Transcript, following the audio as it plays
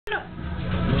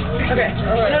Okay.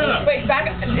 No. Wait, back.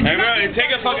 Everybody,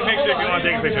 take a fucking picture if you want to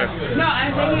take a picture. No,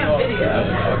 I'm taking a video.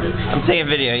 I'm taking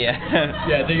a video, yeah.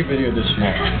 Yeah, take a video of this shit.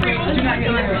 Do not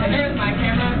get my camera. Here's my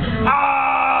camera.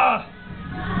 Ah!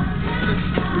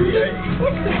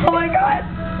 Oh my god.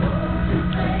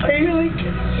 Are you like...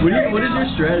 What is your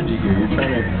strategy here? You're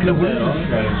trying to cut that off?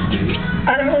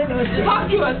 I don't really know what to do. Talk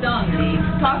to us,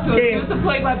 Talk to us. Give us a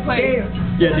play-by-play.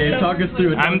 Yeah, Dave, talk us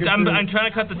through it. I'm trying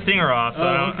to cut the stinger off so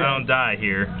I don't die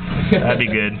here. That'd be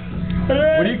good.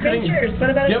 What are you cutting? What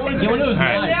about Get one of those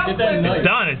knives. Get that knife.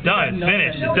 It's done. It's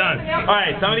finished. It's done.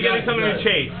 Alright, somebody get me something to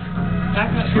chase.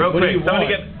 Real quick. Somebody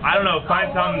get, I don't know,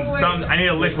 find some, I need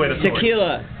a liquid of sorts.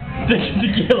 Tequila.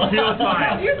 Tequila's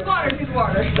fine. Here's water.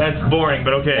 That's boring,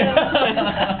 but okay.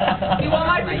 You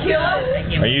want my tequila?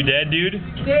 Are you dead, dude?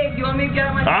 Dave, you want me to get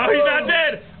on my tequila? Oh, he's not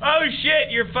dead! Oh shit,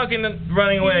 you're fucking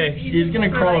running away. He's gonna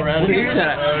crawl around. Oh, this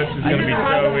is gonna be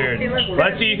so weird.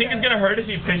 Let's see, you think it's gonna hurt if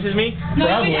he pinches me?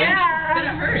 Probably. It's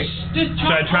gonna hurt. Just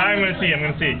Should I try? I'm gonna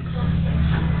see.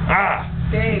 Ah!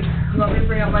 Dave, you want me to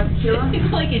bring out my tequila?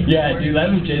 Yeah, dude,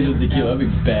 let him chase with tequila. That'd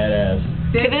be badass.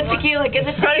 Get the tequila, get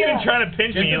the He's not even tequila. trying to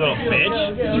pinch me, you little bitch.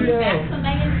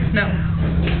 No.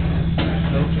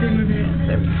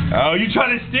 Oh, you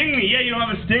trying to sting me? Yeah, you don't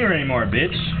have a stinger anymore,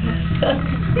 bitch.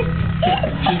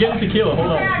 She's getting tequila.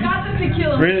 Hold Okay, I on. got the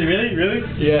tequila. Really?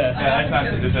 Yeah. That's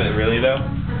not really though.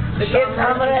 It's on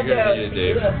that dress.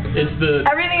 It's the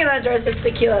Everything in that dress is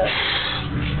tequila.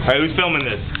 Alright, who's filming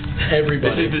this?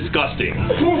 everybody. This is disgusting.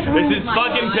 This is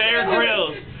fucking Bear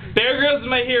Grylls. Bear Grylls is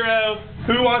my hero.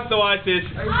 Who wants to watch this?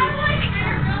 You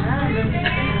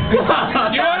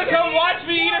want to come watch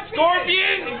me eat a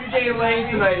scorpion? You're getting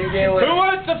laid tonight. You're getting laid. Who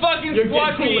wants to fucking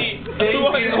watch me eat? Who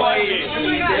wants to watch me?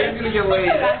 Dave's gonna get laid.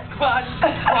 Watch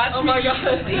oh my god.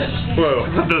 Whoa.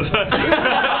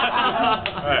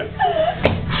 Alright.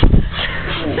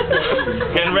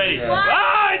 Getting ready.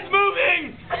 Ah, it's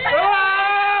moving!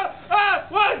 Ah!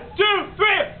 1, 2, 3!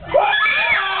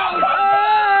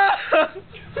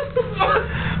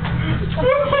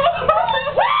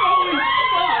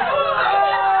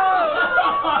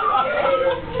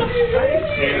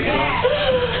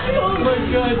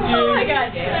 Oh my god,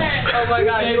 dude. Oh my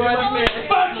god, you are the man.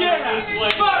 Fuck yeah!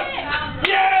 Fuck